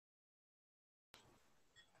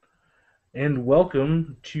and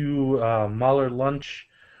welcome to MahlerLunch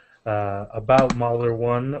about Mahler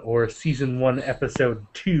 1, or Season 1, Episode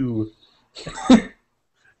 2,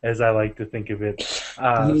 as I like to think of it.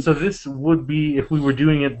 So this would be, if we were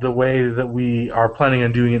doing it the way that we are planning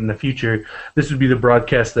on doing it in the future, this would be the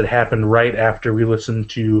broadcast that happened right after we listened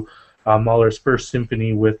to Mahler's first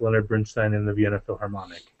symphony with Leonard Bernstein and the Vienna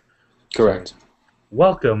Philharmonic. Correct. So,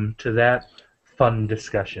 welcome to that fun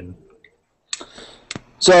discussion.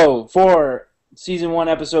 So, for Season 1,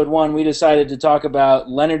 Episode 1, we decided to talk about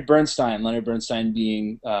Leonard Bernstein. Leonard Bernstein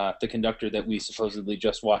being the conductor that we supposedly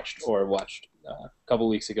just watched a couple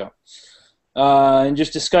weeks ago. And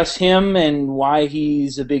just discuss him and why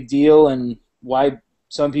he's a big deal and why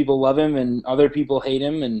some people love him and other people hate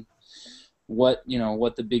him, and what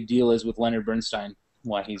the big deal is with Leonard Bernstein,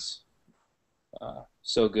 why he's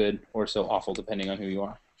so good or so awful, depending on who you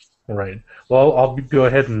are. Right. Well, I'll go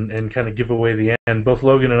ahead and kind of give away the end. Both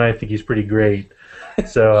Logan and I think he's pretty great.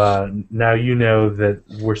 So now you know that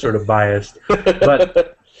we're sort of biased.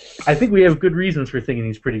 But I think we have good reasons for thinking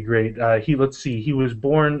he's pretty great. Let's see, he was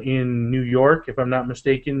born in New York, if I'm not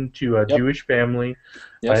mistaken, to a Jewish family.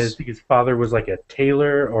 Yes. I think his father was like a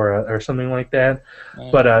tailor or something like that.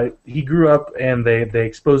 But he grew up and they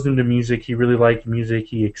exposed him to music. He really liked music.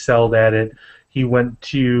 He excelled at it. He went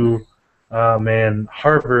to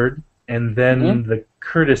Harvard, and then the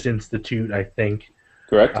Curtis Institute, I think.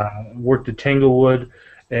 Correct. Worked at Tanglewood,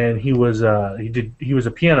 and he was a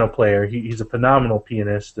piano player. He's a phenomenal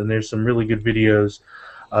pianist, and there's some really good videos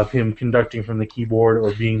of him conducting from the keyboard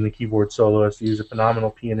or being the keyboard soloist. He was a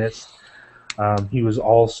phenomenal pianist. He was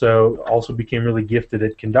also became really gifted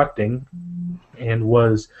at conducting, and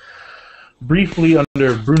was briefly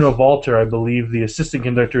under Bruno Walter, I believe, the assistant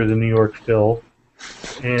conductor of the New York Phil.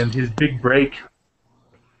 And his big break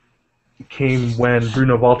came when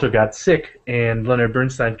Bruno Walter got sick, and Leonard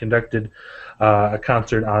Bernstein conducted a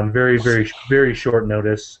concert on very, very, very short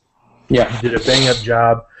notice. Yeah. He did a bang-up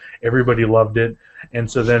job. Everybody loved it. And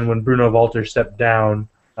so then when Bruno Walter stepped down,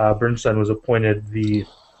 Bernstein was appointed the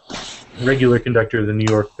regular conductor of the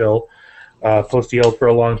New York Phil. Post he held for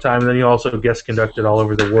a long time, and then he also guest conducted all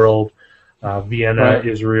over the world, Vienna,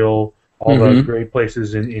 Israel, all the great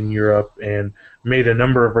places in Europe, and made a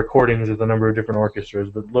number of recordings with a number of different orchestras.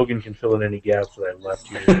 But Logan can fill in any gaps that I've left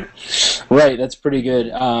here. Right, that's pretty good.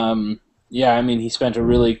 Yeah, I mean, he spent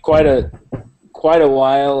quite a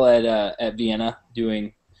while at Vienna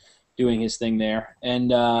doing his thing there,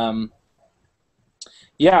 and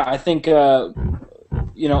yeah, I think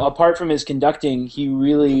apart from his conducting, he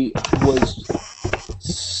really was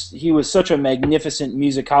such a magnificent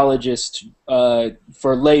musicologist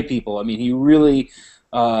for lay people. I mean, he really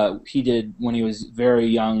he did, when he was very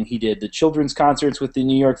young, he did the children's concerts with the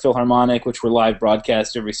New York Philharmonic, which were live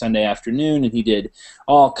broadcast every Sunday afternoon, and he did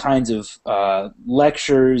all kinds of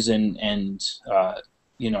lectures and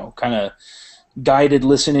kind of guided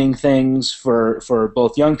listening things for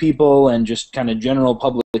both young people and just kind of general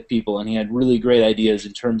public people, and he had really great ideas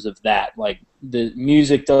in terms of that. Like, the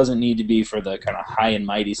music doesn't need to be for the kind of high and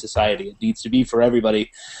mighty society. It needs to be for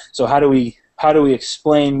everybody. So how do we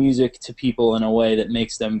explain music to people in a way that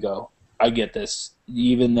makes them go, I get this,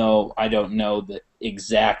 even though I don't know the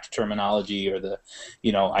exact terminology or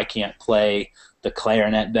I can't play the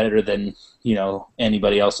clarinet better than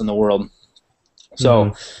anybody else in the world.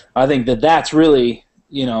 So I think that's really,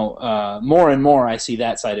 more and more I see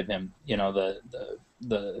that side of him,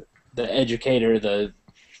 the educator, the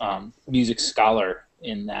music scholar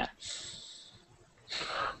in that.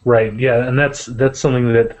 Right, yeah, and that's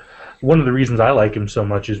something that, one of the reasons I like him so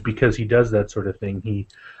much is because he does that sort of thing.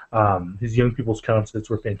 His young people's concerts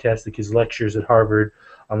were fantastic. His lectures at Harvard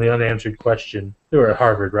on the unanswered question. They were at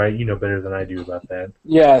Harvard, right? You know better than I do about that.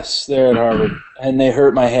 Yes, they're at Harvard, and they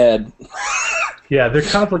hurt my head. Yeah, they're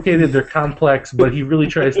complicated, they're complex, but he really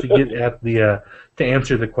tries to get at to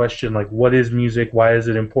answer the question, like, what is music? Why is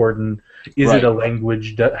it important? Is it a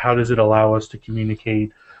language? How does it allow us to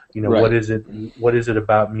communicate? What is it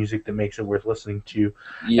about music that makes it worth listening to?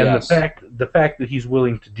 Yes. And the fact that he's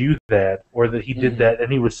willing to do that, or that he did that,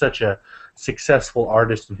 and he was such a successful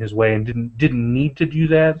artist in his way and didn't need to do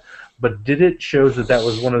that, but did it, shows that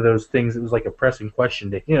was one of those things that was like a pressing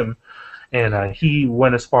question to him. And he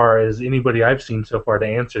went as far as anybody I've seen so far to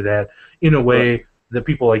answer that in a way that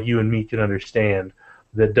people like you and me can understand,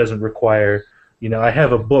 that doesn't require, I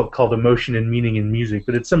have a book called Emotion and Meaning in Music,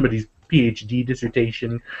 but it's somebody's PhD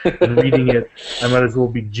dissertation, and reading it, I might as well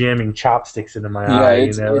be jamming chopsticks into my eye.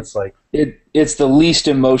 It's the least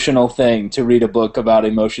emotional thing to read a book about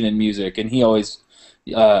emotion in music, and he always,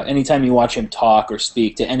 anytime you watch him talk or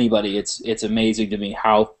speak to anybody, it's amazing to me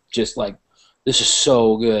how just like this is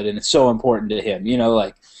so good and it's so important to him. You know,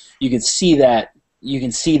 like you can see that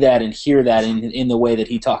and hear that in the way that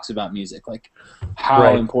he talks about music, like how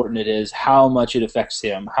Right. important it is, how much it affects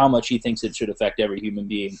him, how much he thinks it should affect every human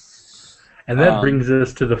being. And that brings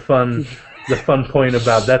us to the fun point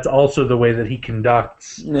about that's also the way that he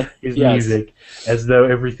conducts his Yes. music, as though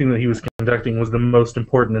everything that he was conducting was the most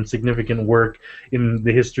important and significant work in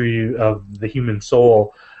the history of the human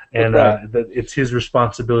soul, and Right. that it's his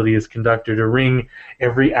responsibility as conductor to wring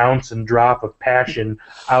every ounce and drop of passion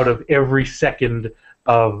out of every second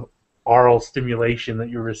of aural stimulation that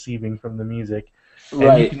you're receiving from the music. And you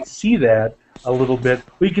Right. can see that a little bit.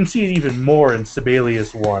 We can see it even more in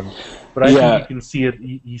Sibelius 1. But I Yeah. think you can see it.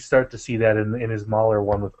 You start to see that in his Mahler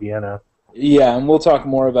one with Vienna, Yeah, and we'll talk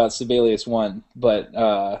more about Sibelius 1, but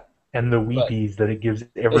and the weepies that it gives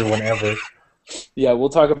everyone ever. yeah, we'll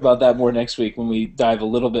talk about that more next week when we dive a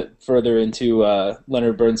little bit further into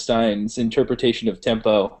Leonard Bernstein's interpretation of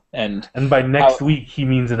tempo and by next week, he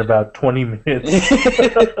means in about 20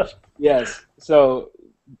 minutes. Yes. So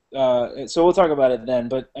we'll talk about it then.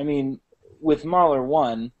 But I mean, with Mahler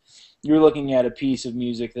 1, you're looking at a piece of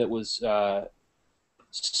music that was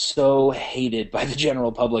so hated by the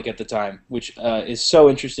general public at the time, which is so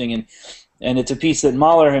interesting, and it's a piece that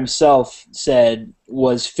Mahler himself said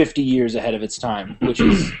was 50 years ahead of its time, which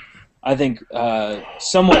is, I think,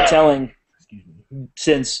 somewhat telling,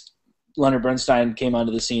 since Leonard Bernstein came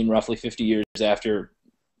onto the scene roughly 50 years after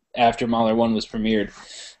Mahler 1 was premiered.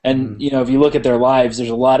 And, you know, if you look at their lives, there's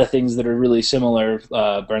a lot of things that are really similar.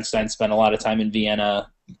 Bernstein spent a lot of time in Vienna.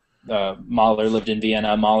 Mahler lived in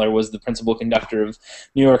Vienna. Mahler was the principal conductor of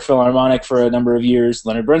New York Philharmonic for a number of years.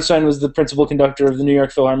 Leonard Bernstein was the principal conductor of the New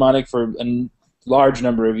York Philharmonic for a large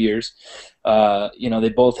number of years. You know, they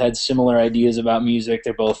both had similar ideas about music.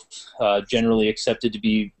 They're both generally accepted to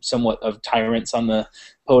be somewhat of tyrants on the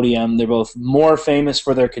podium. They're both more famous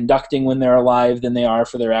for their conducting when they're alive than they are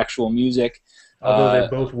for their actual music. Although they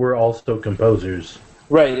both were also composers.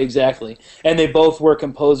 Right, exactly. And they both were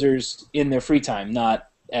composers in their free time, not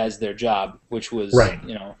as their job, which was, right,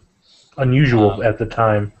 you know, unusual at the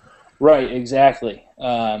time. Right, exactly.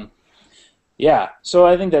 Yeah, so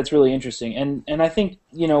I think that's really interesting. And I think,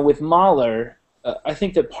 you know, with Mahler, I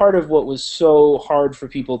think that part of what was so hard for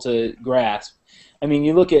people to grasp, I mean,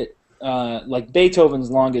 you look at, like, Beethoven's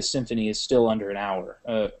longest symphony is still under an hour,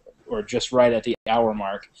 or just right at the hour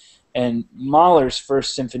mark. And Mahler's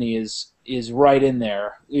first symphony is right in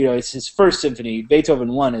there. You know, it's his first symphony.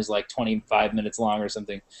 Beethoven 1 is like 25 minutes long or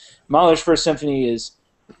something. Mahler's first symphony is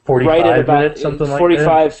 45 right at about minutes, something 45,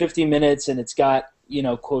 like that. 50 minutes, and it's got, you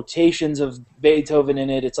know, quotations of Beethoven in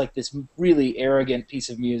it. It's like this really arrogant piece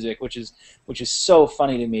of music, which is so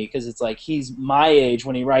funny to me, because it's like he's my age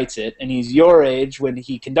when he writes it, and he's your age when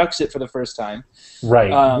he conducts it for the first time.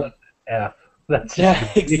 Right. That's yeah,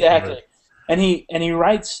 exactly. And he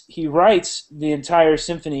writes the entire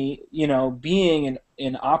symphony, you know, being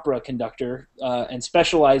an opera conductor and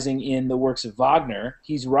specializing in the works of Wagner.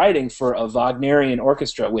 He's writing for a Wagnerian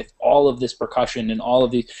orchestra with all of this percussion and all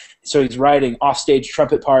of these. So he's writing offstage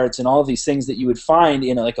trumpet parts and all of these things that you would find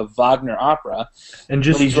in like a Wagner opera. And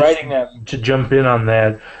he's writing them to jump in on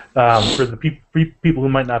that, for the people who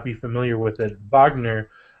might not be familiar with it, Wagner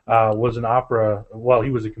was an opera. Well, he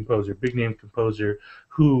was a composer, big name composer,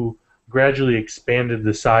 who gradually expanded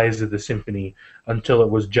the size of the symphony until it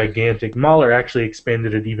was gigantic. Mahler actually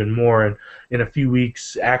expanded it even more, and in a few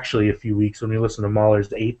weeks, when we listen to Mahler's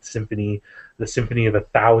 8th Symphony, the Symphony of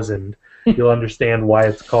 1,000, you'll understand why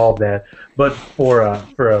it's called that. But for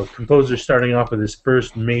a composer starting off with his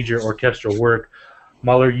first major orchestral work,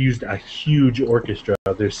 Mahler used a huge orchestra.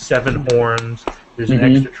 There's 7 horns, there's an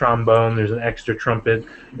extra trombone, there's an extra trumpet.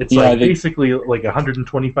 It's basically like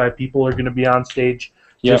 125 people are going to be on stage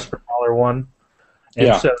just for Mahler 1.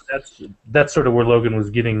 And so that's sort of where Logan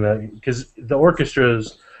was getting that, because the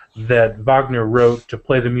orchestras that Wagner wrote to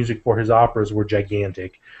play the music for his operas were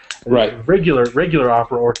gigantic. Right. Regular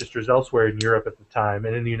opera orchestras elsewhere in Europe at the time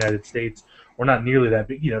and in the United States were not nearly that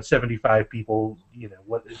big. You know, 75 people. You know,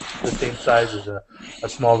 what the same size as a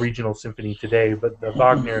small regional symphony today. But the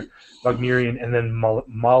Wagnerian, and then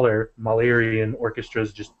Mahlerian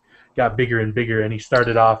orchestras just got bigger and bigger, and he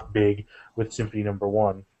started off big with Symphony No.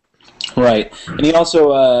 1. Right, and he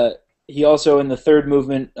also in the third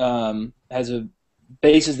movement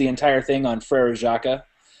bases the entire thing on Frere Jacques,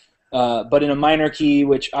 but in a minor key,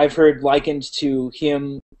 which I've heard likened to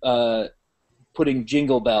him putting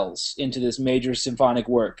jingle bells into this major symphonic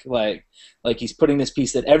work, like he's putting this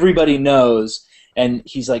piece that everybody knows, and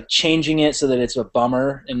he's like changing it so that it's a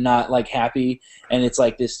bummer and not like happy, and it's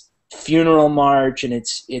like this funeral march, and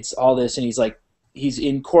it's all this, and he's like he's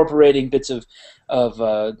incorporating bits of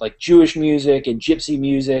like Jewish music and gypsy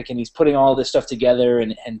music, and he's putting all this stuff together,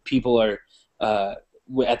 and people are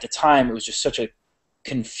at the time it was just such a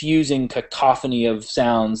confusing cacophony of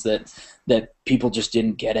sounds that people just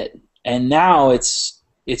didn't get it. And now it's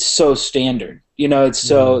so standard. It's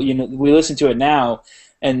so we listen to it now,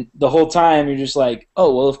 and the whole time you're just like,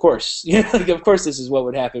 oh well, of course, like, of course this is what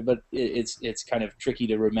would happen. But it's kind of tricky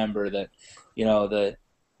to remember that the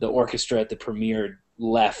orchestra at the premiere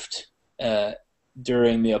left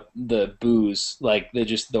during the boos. Like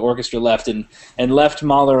the orchestra left and left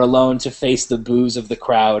Mahler alone to face the boos of the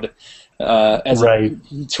crowd as a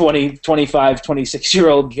 20, 25,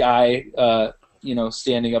 26-year-old guy,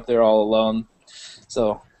 standing up there all alone.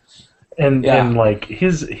 So. And like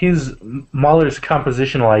his Mahler's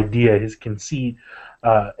compositional idea, his conceit,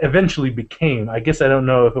 eventually became, I guess I don't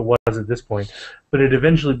know if it was at this point, but it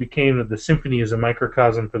eventually became that the symphony is a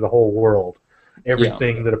microcosm for the whole world,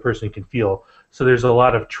 everything that a person can feel. So there's a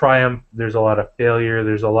lot of triumph, there's a lot of failure,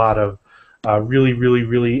 there's a lot of really, really,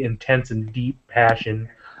 really intense and deep passion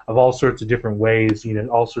of all sorts of different ways,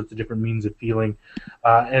 all sorts of different means of feeling.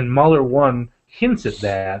 And Mahler 1 hints at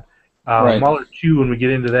that. Mahler 2, when we get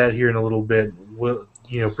into that here in a little bit,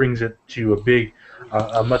 brings it to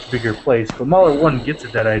a much bigger place. But Mahler 1 gets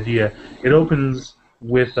at that idea. It opens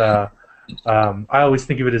with, I always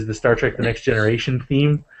think of it as the Star Trek: The Next Generation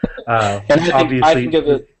theme. I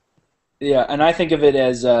think of it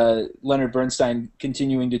as Leonard Bernstein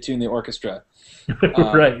continuing to tune the orchestra.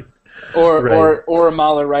 Right. Or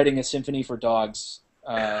Mahler writing a symphony for dogs.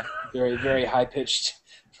 Very, very high-pitched.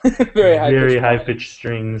 Very high-pitched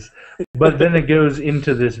strings, but then it goes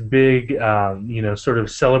into this big, sort of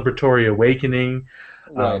celebratory awakening.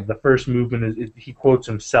 Right. The first movement is he quotes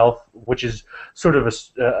himself, which is sort of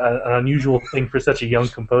an unusual thing for such a young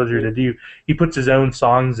composer to do. He puts his own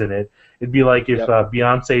songs in it. It'd be like if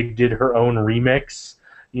Beyonce did her own remix,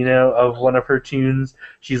 of one of her tunes.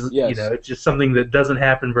 It's just something that doesn't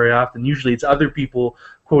happen very often. Usually, it's other people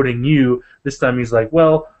quoting you. This time, he's like,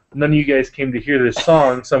 well, none of you guys came to hear this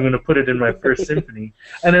song, so I'm going to put it in my first symphony.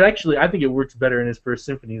 And I think it works better in his first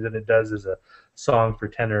symphony than it does as a song for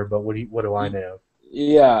tenor, but what do I know?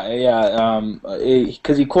 Yeah,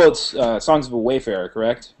 because he quotes Songs of a Wayfarer,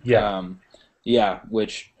 correct? Yeah.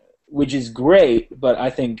 Which is great, but I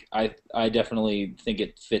think I definitely think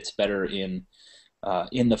it fits better in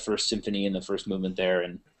the first symphony, in the first movement there,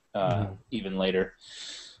 and even later.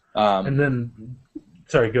 And then,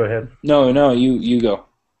 sorry, go ahead. No, you go.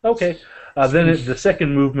 Okay. Then the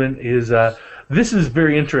second movement is, this is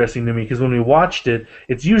very interesting to me because when we watched it,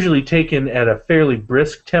 it's usually taken at a fairly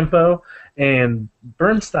brisk tempo, and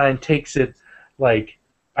Bernstein takes it like,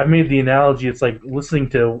 I made the analogy, it's like listening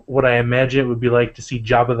to what I imagine it would be like to see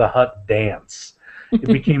Jabba the Hutt dance. It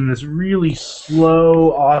became this really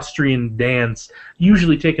slow Austrian dance,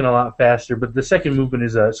 usually taken a lot faster, but the second movement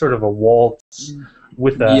is a sort of a waltz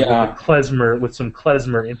with a klezmer, with some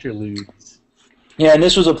klezmer interludes. Yeah, and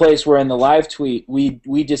this was a place where in the live tweet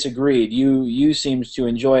we disagreed. You seemed to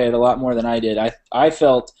enjoy it a lot more than I did. I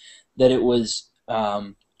felt that it was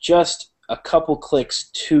just a couple clicks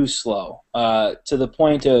too slow, to the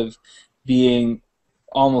point of being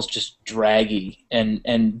almost just draggy, and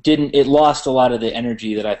it lost a lot of the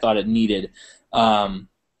energy that I thought it needed.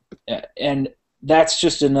 And that's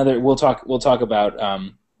just another. We'll talk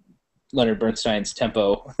about Leonard Bernstein's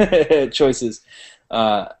tempo choices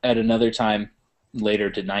at another time. Later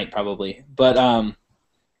tonight, probably. But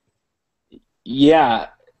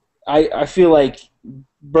I feel like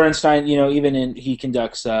Bernstein, he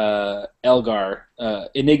conducts Elgar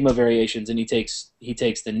Enigma variations, and he takes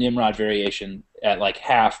the Nimrod variation at like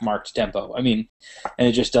half marked tempo. I mean, and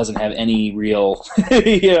it just doesn't have any real,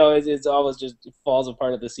 it's almost just falls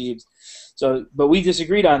apart at the seams. So, but we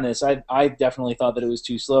disagreed on this. I definitely thought that it was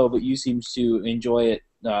too slow, but you seemed to enjoy it.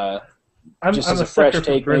 I'm a sucker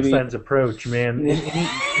for Bernstein's approach, man.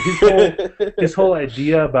 His whole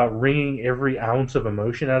idea about wringing every ounce of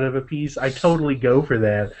emotion out of a piece, I totally go for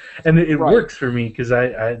that, and it works for me because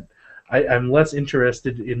I'm less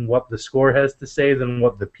interested in what the score has to say than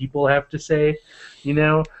what the people have to say,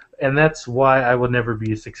 and that's why I will never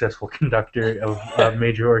be a successful conductor of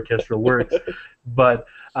major orchestral works. But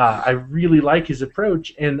I really like his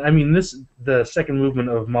approach, and I mean the second movement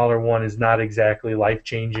of Mahler 1 is not exactly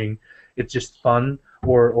life-changing. It's just fun,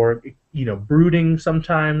 or brooding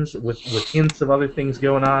sometimes with hints of other things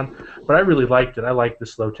going on. But I really liked it. I like the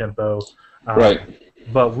slow tempo.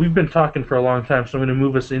 But we've been talking for a long time, so I'm going to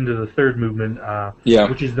move us into the third movement,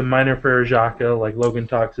 which is the minor Faragaka, like Logan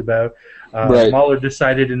talks about. Mahler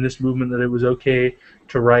decided in this movement that it was okay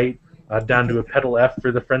to write down to a pedal F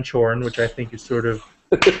for the French horn, which I think is sort of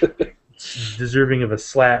deserving of a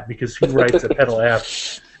slap, because who writes a pedal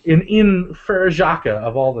F in Jacques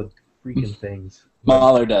of all the freaking things?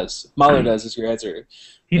 Mahler does. Mahler does is your answer.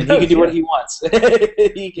 He can do what he wants.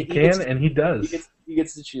 he can, and he does. He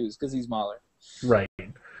gets to choose because he's Mahler. Right.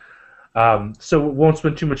 So we won't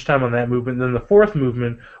spend too much time on that movement. Then the fourth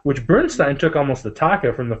movement, which Bernstein took almost a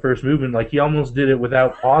taka from the first movement, like he almost did it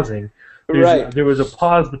without pausing. There was a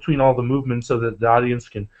pause between all the movements so that the audience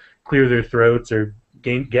can clear their throats or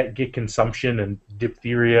get consumption and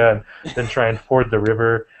diphtheria, and then try and ford the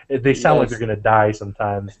river. They sound like they're going to die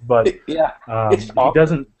sometimes, but he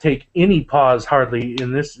doesn't take any pause hardly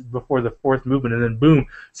in this before the fourth movement, and then boom,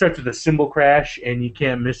 starts with a cymbal crash, and you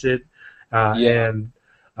can't miss it. And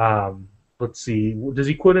let's see, does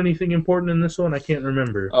he quote anything important in this one? I can't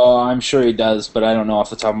remember. Oh, I'm sure he does, but I don't know off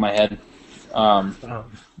the top of my head.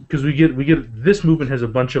 Because we get this movement has a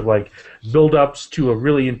bunch of like build-ups to a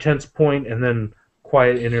really intense point, and then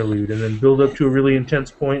quiet interlude, and then build up to a really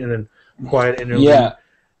intense point, and then quiet interlude. Yeah,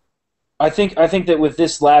 I think that with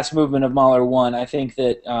this last movement of Mahler 1, I think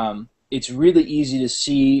that it's really easy to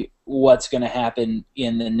see what's going to happen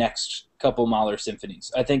in the next couple Mahler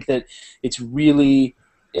symphonies. I think that it's really,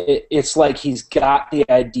 it's like he's got the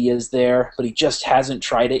ideas there, but he just hasn't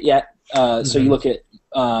tried it yet. So you look at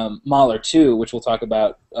Mahler 2, which we'll talk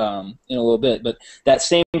about in a little bit, but that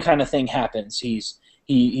same kind of thing happens.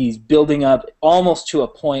 He's building up almost to a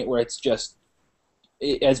point where it's just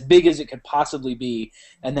as big as it could possibly be,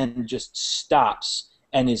 and then just stops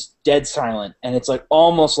and is dead silent. And it's like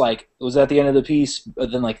almost like it was at the end of the piece,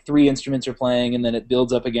 but then like 3 instruments are playing, and then it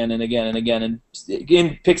builds up again and again and again, and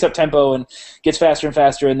again picks up tempo and gets faster and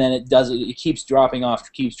faster, and then it keeps dropping off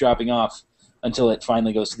until it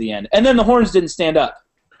finally goes to the end. And then the horns didn't stand up.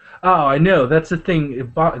 Oh, I know. That's the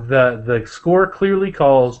thing. The score clearly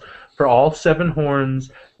calls for all 7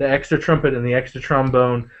 horns, the extra trumpet, and the extra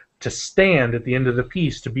trombone to stand at the end of the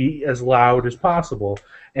piece to be as loud as possible.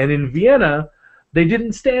 And in Vienna, they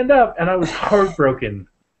didn't stand up, and I was heartbroken.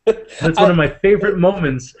 That's one of my favorite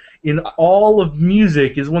moments in all of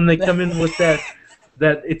music, is when they come in with that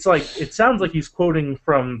it's like, it sounds like he's quoting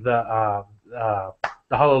from the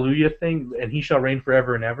Hallelujah thing, and He Shall Reign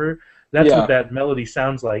Forever and Ever. That's what that melody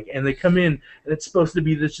sounds like. And they come in, and it's supposed to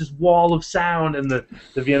be this just wall of sound, and the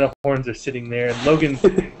Vienna horns are sitting there. And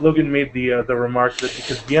Logan made the remark that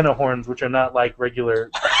because Vienna horns, which are not like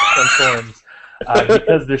regular French horns,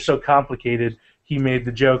 because they're so complicated, he made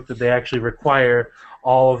the joke that they actually require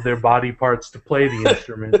all of their body parts to play the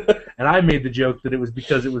instrument. And I made the joke that it was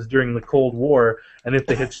because it was during the Cold War, and if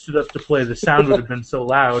they had stood up to play, the sound would have been so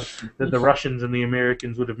loud that the Russians and the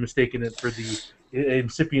Americans would have mistaken it for the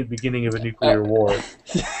incipient beginning of a nuclear war.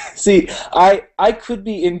 See, I could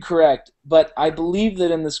be incorrect, but I believe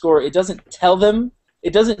that in the score it doesn't tell them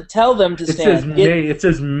to stand. It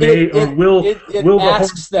says may or will. It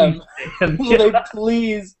asks them,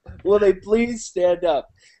 will they please stand up?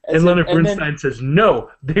 And Leonard Bernstein says, no,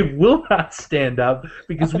 they will not stand up,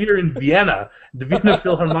 because we are in Vienna. The Vienna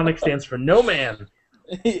Philharmonic stands for no man.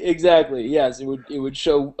 Exactly. Yes, it would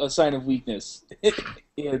show a sign of weakness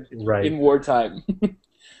in wartime.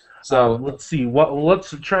 So let's see.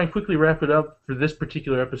 Let's try and quickly wrap it up for this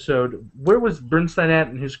particular episode. Where was Bernstein at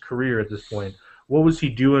in his career at this point? What was he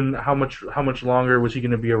doing? How much longer was he going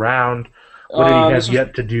to be around? What did he have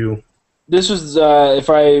yet to do? This was, if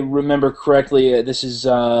I remember correctly, this is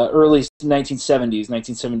early 1970s,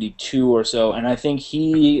 1972 or so, and I think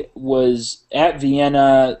he was at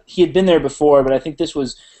Vienna. He had been there before, but I think this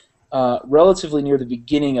was relatively near the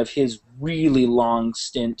beginning of his really long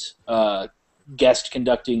stint guest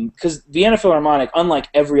conducting, because Vienna Philharmonic, unlike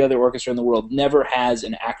every other orchestra in the world, never has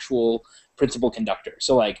an actual principal conductor.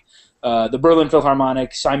 So, like, the Berlin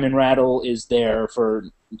Philharmonic, Simon Rattle is there for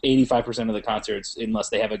 85% of the concerts, unless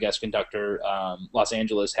they have a guest conductor. Los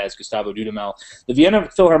Angeles has Gustavo Dudamel. The Vienna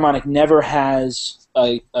Philharmonic never has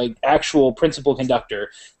a actual principal conductor.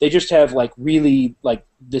 They just have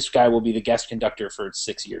this guy will be the guest conductor for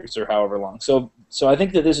 6 years or however long. So I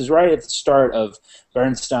think that this is right at the start of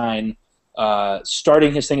Bernstein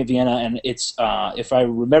starting his thing at Vienna, and it's if I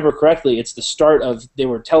remember correctly, it's the start of, they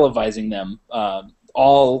were televising them,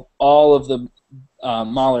 all of the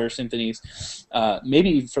Mahler symphonies,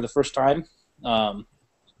 maybe for the first time,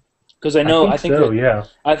 because I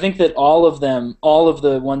think that all of them, all of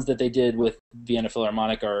the ones that they did with Vienna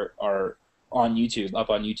Philharmonic are on YouTube, up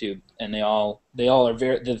on YouTube, and they all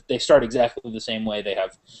are they start exactly the same way. They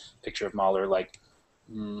have a picture of Mahler,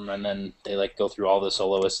 and then they go through all the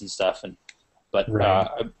soloists and stuff,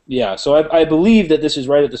 so I believe that this is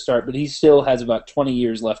right at the start, but he still has about 20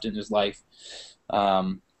 years left in his life.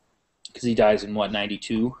 because he dies in, what,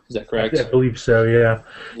 92? Is that correct? I believe so, yeah.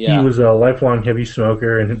 Yeah. He was a lifelong heavy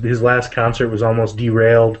smoker, and his last concert was almost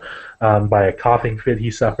derailed by a coughing fit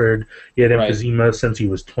he suffered. He had Right. emphysema since he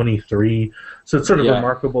was 23, so it's sort of Yeah.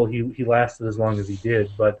 remarkable he lasted as long as he did.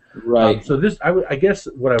 But Right. so this, I guess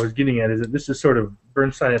what I was getting at is that this is sort of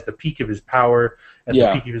Bernstein at the peak of his power, at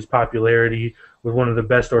Yeah. the peak of his popularity, with one of the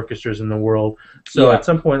best orchestras in the world. So Yeah. at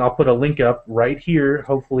some point, I'll put a link up right here,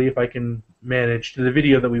 hopefully, if I can manage, to the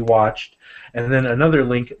video that we watched, and then another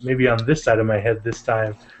link, maybe on this side of my head this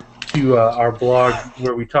time, to our blog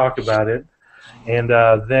where we talk about it. And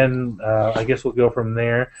then I guess we'll go from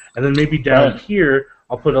there. And then maybe down here,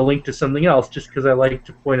 I'll put a link to something else, just because I like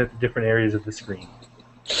to point at the different areas of the screen.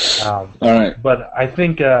 All right. But I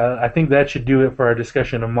think that should do it for our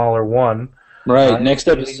discussion of Mahler 1. Right. Next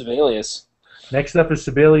up is Sibelius. Next up is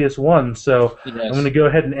Sibelius 1. So Yes. I'm going to go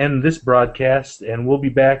ahead and end this broadcast, and we'll be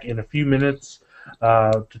back in a few minutes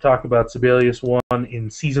to talk about Sibelius 1 in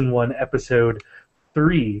Season 1, Episode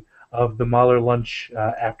 3 of the MahlerLunch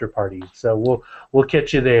After Party. So we'll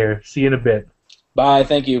catch you there. See you in a bit. Bye.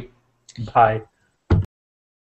 Thank you. Bye.